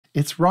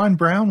It's Ron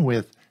Brown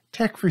with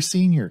Tech for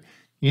Senior.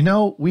 You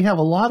know, we have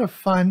a lot of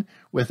fun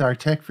with our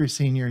Tech for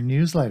Senior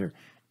newsletter,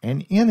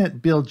 and in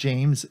it, Bill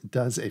James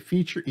does a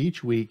feature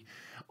each week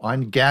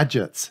on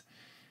gadgets.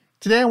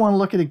 Today, I want to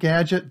look at a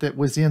gadget that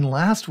was in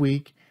last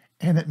week,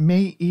 and it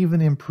may even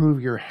improve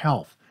your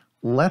health.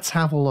 Let's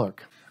have a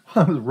look.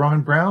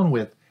 Ron Brown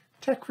with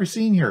Tech for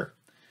Senior.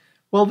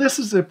 Well, this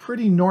is a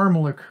pretty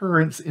normal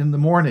occurrence in the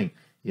morning.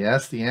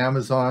 Yes, the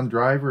Amazon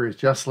driver has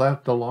just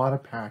left a lot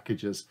of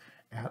packages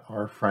at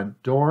our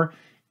front door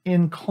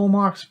in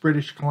Comox,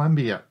 British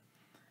Columbia,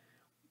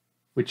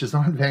 which is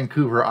on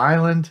Vancouver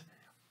Island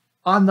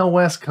on the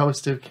west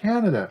coast of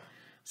Canada.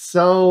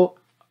 So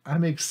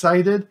I'm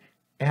excited,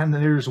 and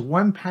there's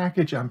one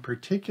package I'm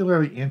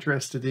particularly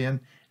interested in,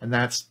 and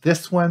that's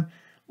this one.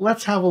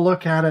 Let's have a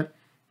look at it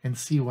and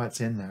see what's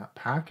in that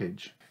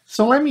package.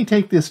 So let me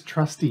take this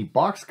trusty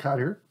box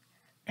cutter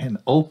and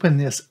open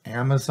this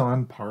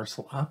Amazon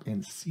parcel up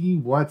and see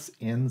what's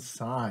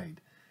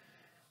inside.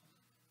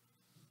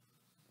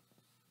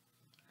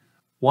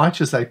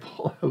 Watch as I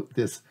pull out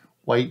this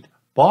white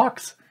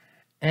box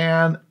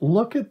and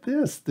look at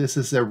this. This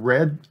is a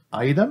red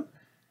item.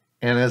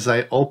 And as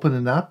I open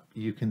it up,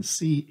 you can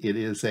see it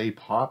is a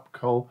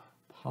Popco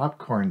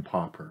popcorn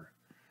popper.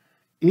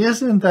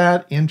 Isn't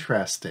that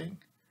interesting?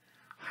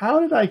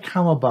 How did I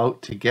come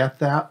about to get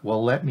that?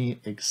 Well, let me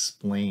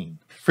explain.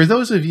 For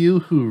those of you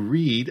who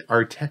read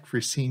our Tech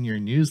for Senior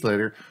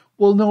newsletter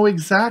will know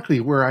exactly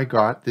where I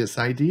got this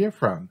idea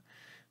from.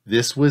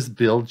 This was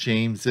Bill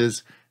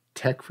James's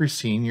Tech for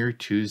Senior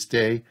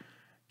Tuesday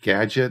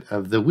Gadget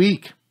of the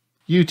Week.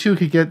 You too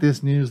could get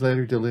this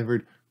newsletter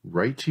delivered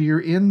right to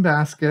your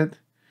in-basket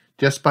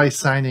just by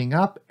signing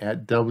up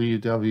at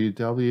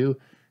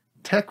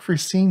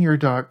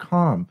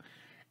www.techforsenior.com.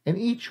 And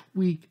each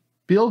week,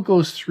 Bill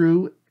goes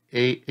through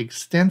an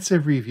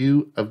extensive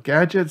review of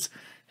gadgets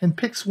and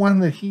picks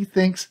one that he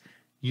thinks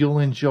you'll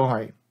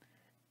enjoy.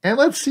 And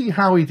let's see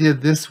how he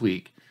did this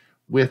week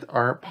with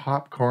our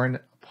popcorn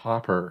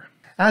popper.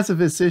 As a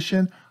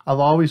physician, I've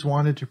always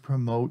wanted to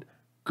promote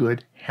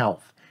good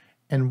health.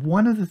 And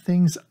one of the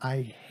things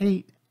I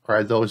hate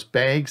are those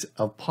bags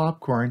of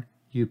popcorn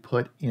you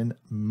put in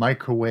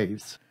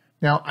microwaves.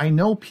 Now, I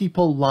know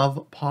people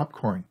love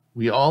popcorn.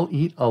 We all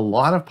eat a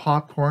lot of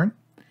popcorn.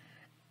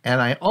 And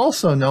I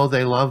also know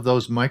they love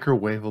those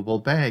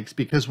microwavable bags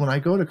because when I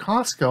go to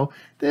Costco,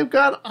 they've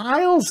got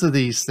aisles of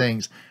these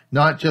things,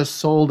 not just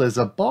sold as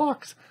a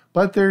box,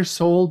 but they're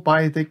sold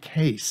by the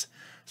case.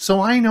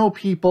 So I know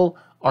people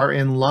are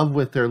in love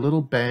with their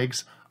little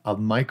bags of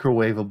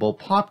microwavable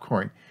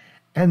popcorn.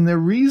 And the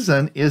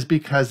reason is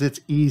because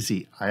it's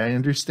easy. I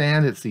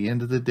understand it's the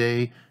end of the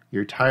day,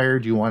 you're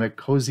tired, you want to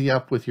cozy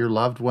up with your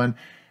loved one,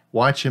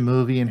 watch a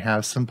movie and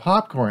have some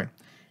popcorn.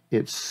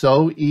 It's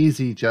so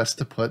easy just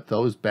to put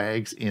those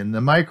bags in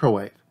the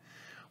microwave.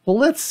 Well,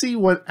 let's see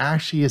what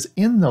actually is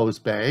in those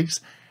bags.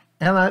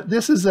 And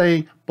this is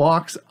a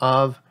box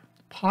of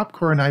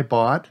popcorn I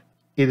bought.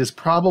 It is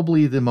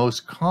probably the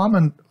most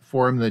common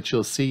form that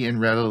you'll see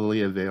and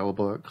readily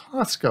available at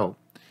Costco.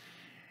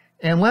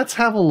 And let's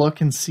have a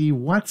look and see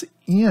what's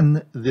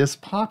in this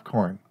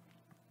popcorn.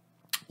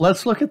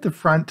 Let's look at the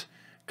front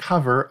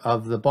cover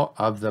of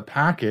the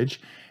package,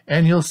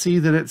 and you'll see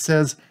that it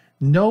says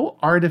no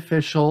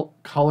artificial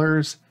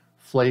colors,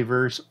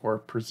 flavors, or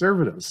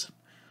preservatives.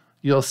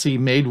 You'll see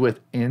made with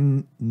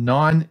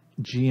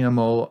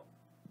non-GMO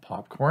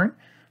popcorn.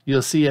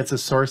 You'll see it's a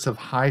source of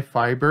high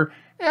fiber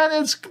and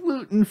it's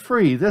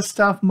gluten-free. This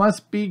stuff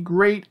must be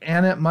great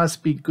and it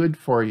must be good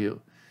for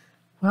you.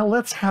 Well,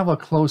 let's have a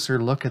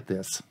closer look at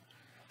this.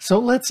 So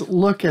let's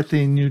look at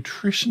the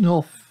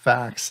nutritional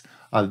facts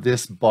of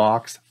this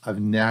box of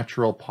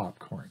natural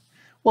popcorn.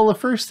 Well, the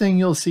first thing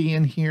you'll see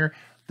in here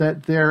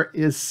that there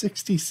is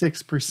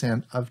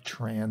 66% of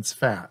trans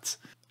fats.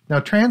 Now,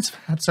 trans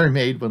fats are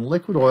made when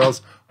liquid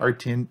oils are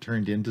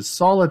turned into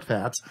solid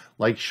fats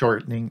like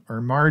shortening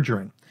or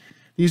margarine.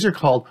 These are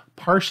called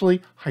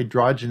partially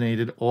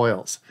hydrogenated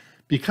oils.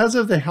 Because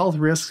of the health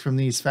risks from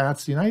these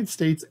fats, the United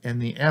States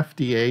and the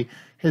FDA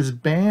has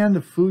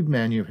banned food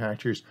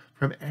manufacturers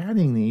from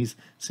adding these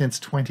since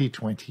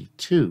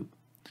 2022.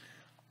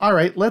 All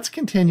right, let's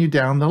continue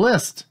down the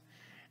list.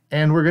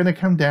 And we're going to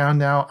come down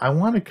now. I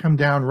want to come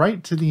down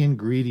right to the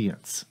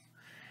ingredients.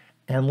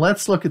 And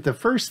let's look at the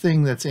first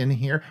thing that's in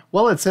here.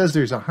 Well, it says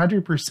there's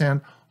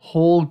 100%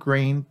 whole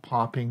grain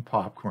popping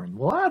popcorn.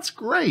 Well, that's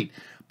great.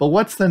 But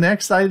what's the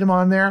next item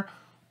on there?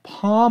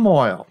 Palm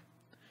oil.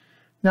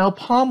 Now,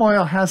 palm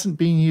oil hasn't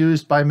been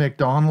used by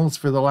McDonald's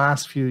for the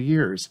last few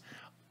years,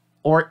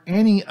 or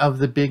any of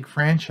the big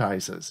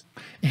franchises.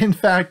 In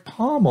fact,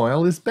 palm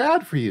oil is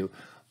bad for you.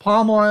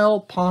 Palm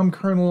oil, palm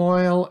kernel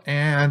oil,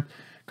 and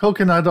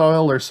coconut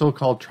oil, or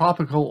so-called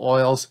tropical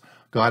oils,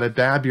 got a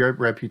bad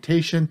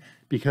reputation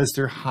because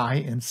they're high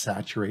in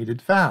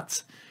saturated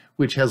fats,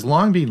 which has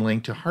long been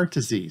linked to heart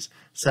disease.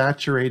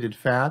 Saturated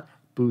fat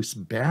boosts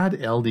bad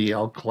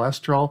LDL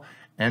cholesterol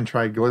and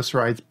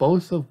triglycerides,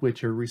 both of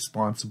which are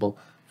responsible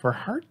for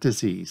heart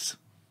disease.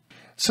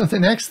 So the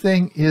next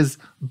thing is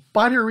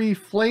buttery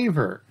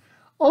flavor.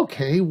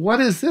 Okay,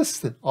 what is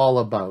this all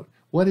about?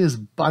 What is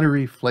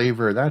buttery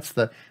flavor? That's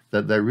the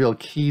real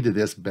key to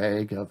this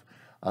bag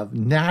of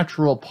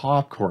natural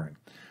popcorn.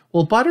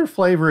 Well, butter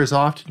flavor is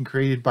often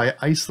created by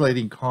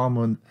isolating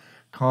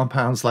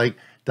compounds like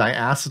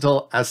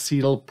diacetyl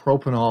acetyl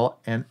propanol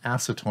and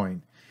acetone.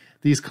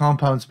 These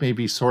compounds may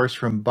be sourced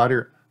from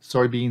butter,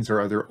 soybeans,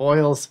 or other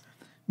oils.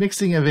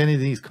 Mixing of any of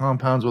these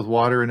compounds with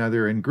water and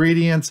other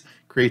ingredients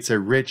creates a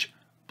rich,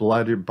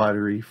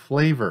 buttery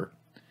flavor.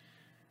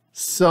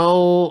 So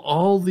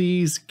all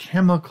these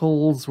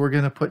chemicals we're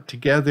going to put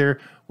together,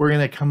 we're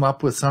going to come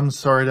up with some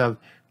sort of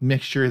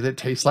mixture that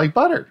tastes like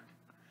butter.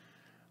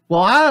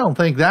 Well, I don't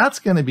think that's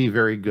going to be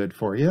very good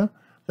for you.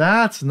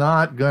 That's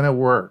not going to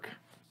work.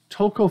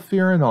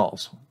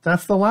 Tocopherols,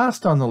 that's the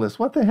last on the list.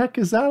 What the heck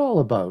is that all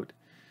about?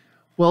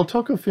 Well,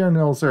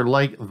 tocopherols are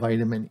like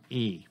vitamin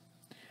E.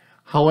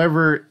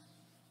 However,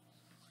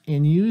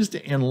 used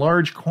in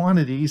large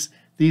quantities,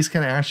 these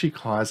can actually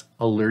cause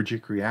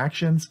allergic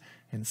reactions.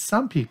 In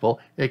some people,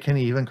 it can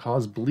even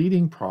cause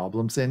bleeding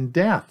problems and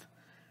death.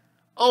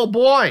 Oh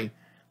boy,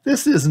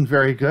 this isn't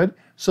very good.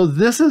 So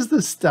this is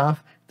the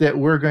stuff that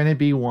we're going to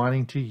be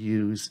wanting to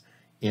use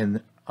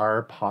in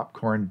our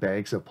popcorn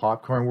bags of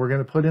popcorn we're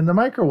going to put in the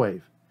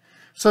microwave.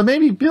 So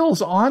maybe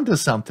Bill's onto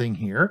something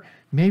here.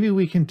 Maybe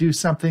we can do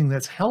something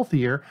that's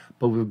healthier,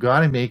 but we've got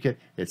to make it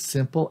as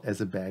simple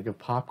as a bag of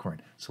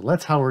popcorn. So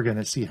that's how we're going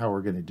to see how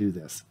we're going to do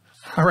this.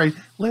 All right,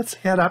 let's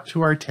head up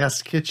to our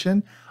test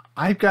kitchen.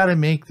 I've got to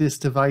make this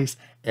device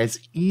as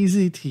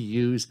easy to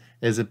use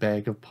as a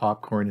bag of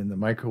popcorn in the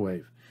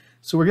microwave.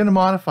 So we're going to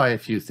modify a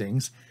few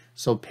things,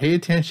 so pay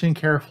attention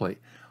carefully.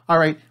 All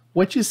right,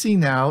 what you see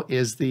now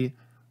is the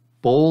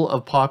bowl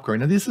of popcorn.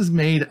 Now this is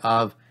made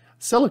of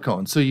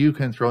silicone, so you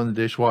can throw in the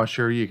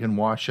dishwasher, you can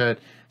wash it.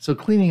 So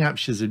cleaning up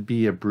should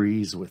be a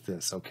breeze with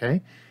this,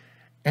 okay?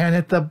 And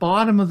at the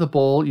bottom of the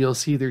bowl, you'll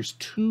see there's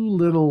two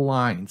little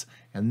lines,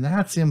 and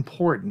that's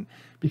important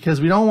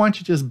because we don't want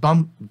you just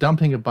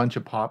dumping a bunch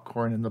of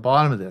popcorn in the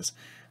bottom of this.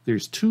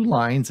 There's two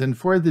lines, and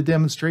for the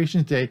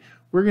demonstration today,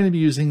 we're going to be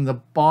using the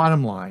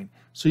bottom line.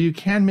 So you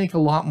can make a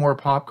lot more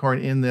popcorn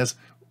in this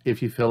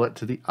if you fill it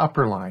to the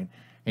upper line.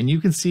 And you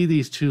can see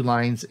these two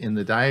lines in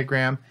the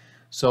diagram.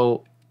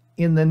 So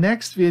in the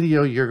next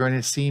video, you're going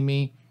to see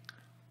me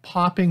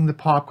popping the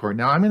popcorn.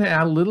 Now I'm going to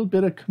add a little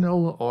bit of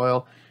canola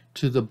oil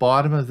to the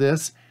bottom of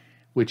this,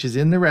 which is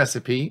in the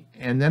recipe.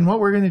 And then what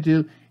we're going to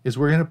do is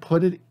we're going to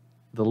put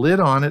the lid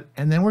on it,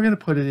 and then we're going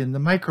to put it in the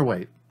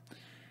microwave.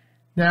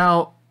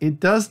 Now, it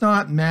does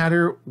not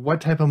matter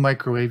what type of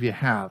microwave you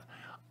have.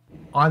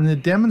 On the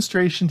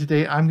demonstration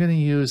today, I'm going to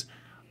use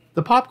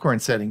the popcorn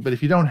setting, but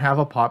if you don't have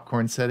a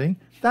popcorn setting,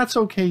 that's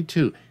okay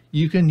too.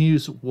 You can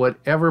use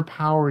whatever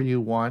power you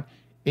want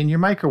in your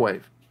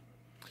microwave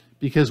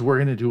because we're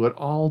going to do it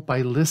all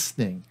by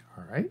listening,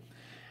 all right?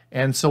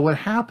 And so what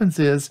happens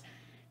is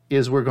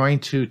we're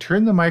going to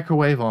turn the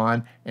microwave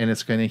on, and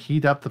it's going to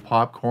heat up the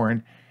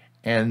popcorn,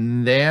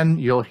 and then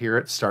you'll hear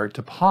it start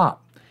to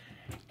pop.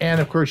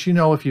 And of course, you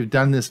know, if you've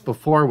done this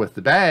before with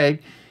the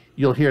bag,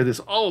 you'll hear this,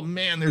 oh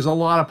man, there's a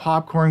lot of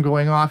popcorn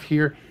going off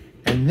here.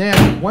 And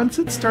then once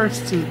it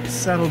starts to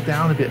settle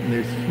down a bit and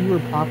there's fewer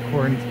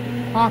popcorn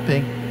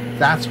popping,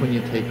 that's when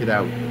you take it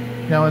out.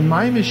 Now in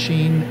my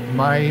machine,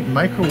 my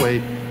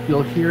microwave,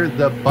 you'll hear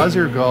the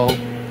buzzer go,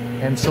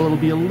 and so it'll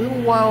be a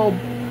little while,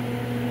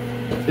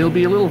 it'll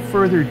be a little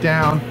further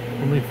down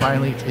when we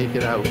finally take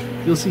it out.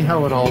 You'll see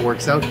how it all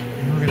works out,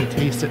 and we're going to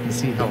taste it and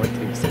see how it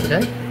tastes,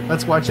 okay?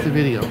 Let's watch the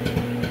video.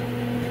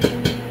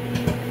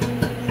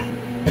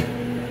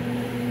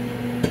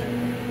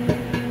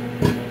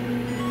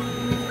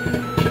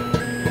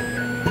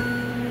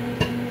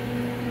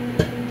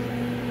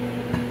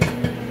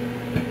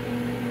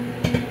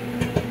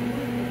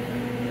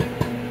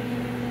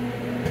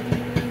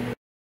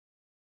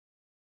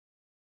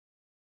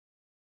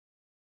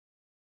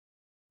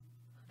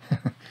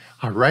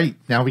 All right,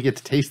 now we get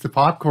to taste the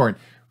popcorn.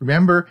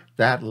 Remember,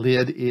 that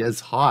lid is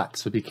hot,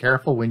 so be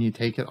careful when you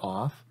take it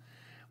off.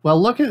 Well,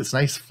 look at it, it's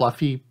nice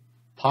fluffy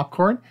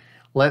popcorn.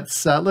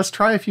 Let's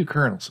try a few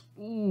kernels.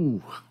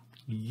 Ooh,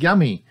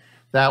 yummy.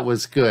 That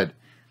was good.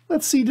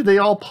 Let's see, did they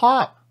all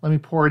pop? Let me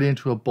pour it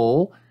into a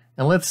bowl,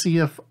 and let's see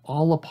if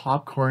all the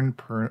popcorn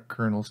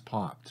kernels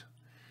popped.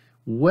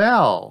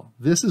 Well,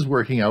 this is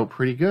working out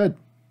pretty good.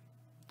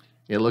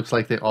 It looks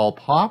like they all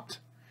popped,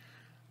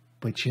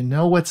 but you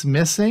know what's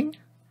missing?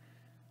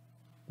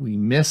 We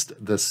missed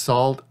the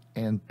salt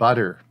and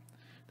butter.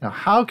 Now,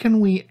 how can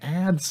we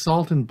add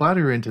salt and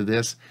butter into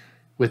this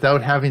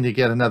without having to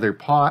get another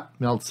pot,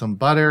 melt some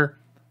butter,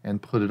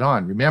 and put it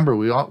on? Remember,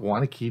 we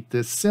want to keep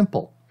this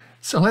simple.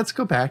 So let's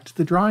go back to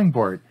the drawing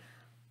board.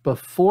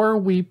 Before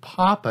we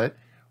pop it,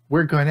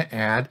 we're going to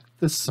add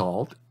the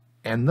salt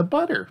and the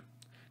butter.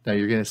 Now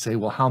you're going to say,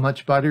 well, how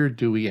much butter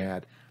do we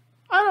add?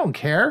 I don't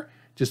care,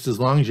 just as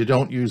long as you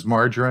don't use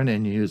margarine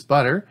and you use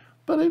butter,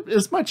 but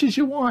as much as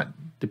you want.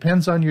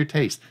 Depends on your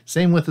taste.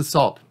 Same with the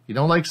salt. You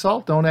don't like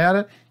salt, don't add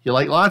it. You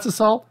like lots of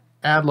salt,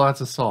 add lots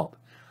of salt.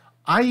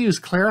 I use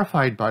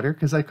clarified butter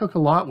because I cook a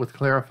lot with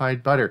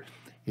clarified butter.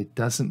 It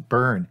doesn't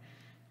burn.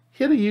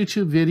 hit a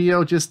YouTube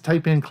video, just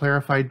type in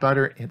clarified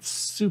butter. It's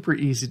super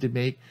easy to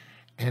make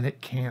and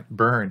it can't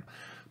burn.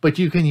 But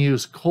you can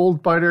use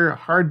cold butter,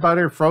 hard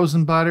butter,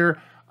 frozen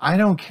butter. I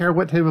don't care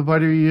what type of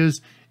butter you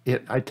use.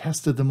 I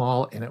tested them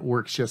all and it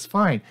works just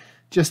fine.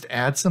 Just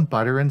add some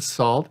butter and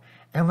salt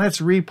and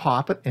let's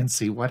repop it and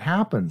see what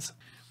happens.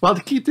 Well,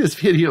 to keep this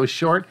video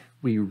short,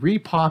 we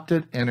repopped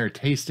it and are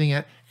tasting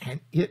it, and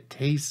it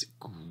tastes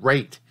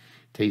great.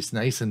 It tastes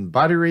nice and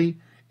buttery.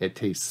 It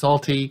tastes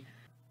salty.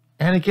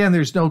 And again,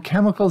 there's no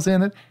chemicals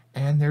in it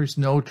and there's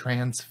no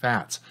trans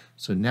fats.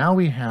 So now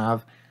we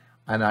have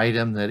an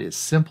item that is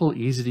simple,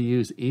 easy to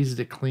use, easy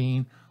to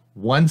clean,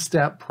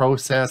 one-step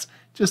process,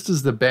 just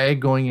as the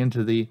bag going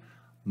into the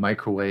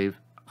microwave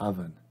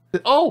oven.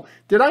 Oh,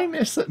 did I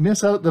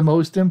miss out the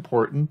most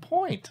important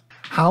point?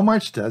 How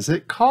much does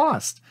it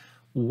cost?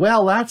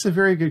 Well, that's a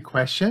very good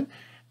question.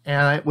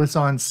 And it was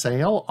on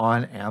sale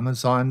on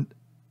Amazon.ca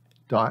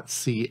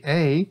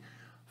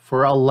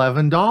for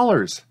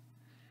 $11.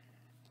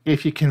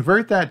 If you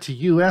convert that to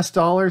US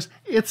dollars,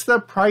 it's the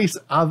price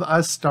of a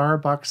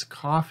Starbucks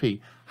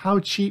coffee. How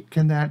cheap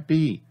can that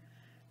be?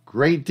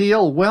 Great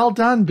deal. Well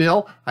done,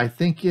 Bill. I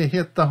think you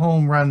hit the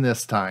home run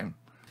this time.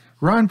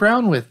 Ron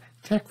Brown with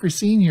Tech for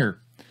Senior.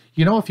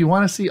 You know, if you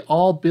want to see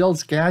all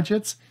Bill's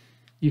gadgets,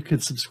 you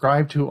could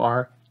subscribe to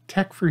our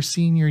Tech for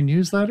Senior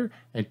newsletter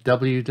at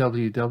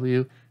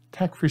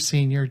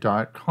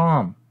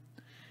www.techforsenior.com.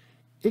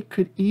 It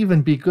could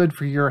even be good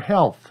for your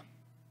health.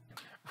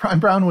 Ron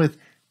Brown with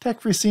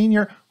Tech for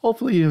Senior.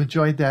 Hopefully you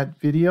enjoyed that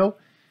video,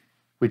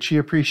 which you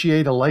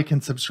appreciate. A like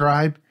and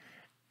subscribe.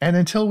 And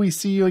until we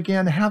see you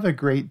again, have a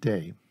great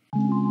day.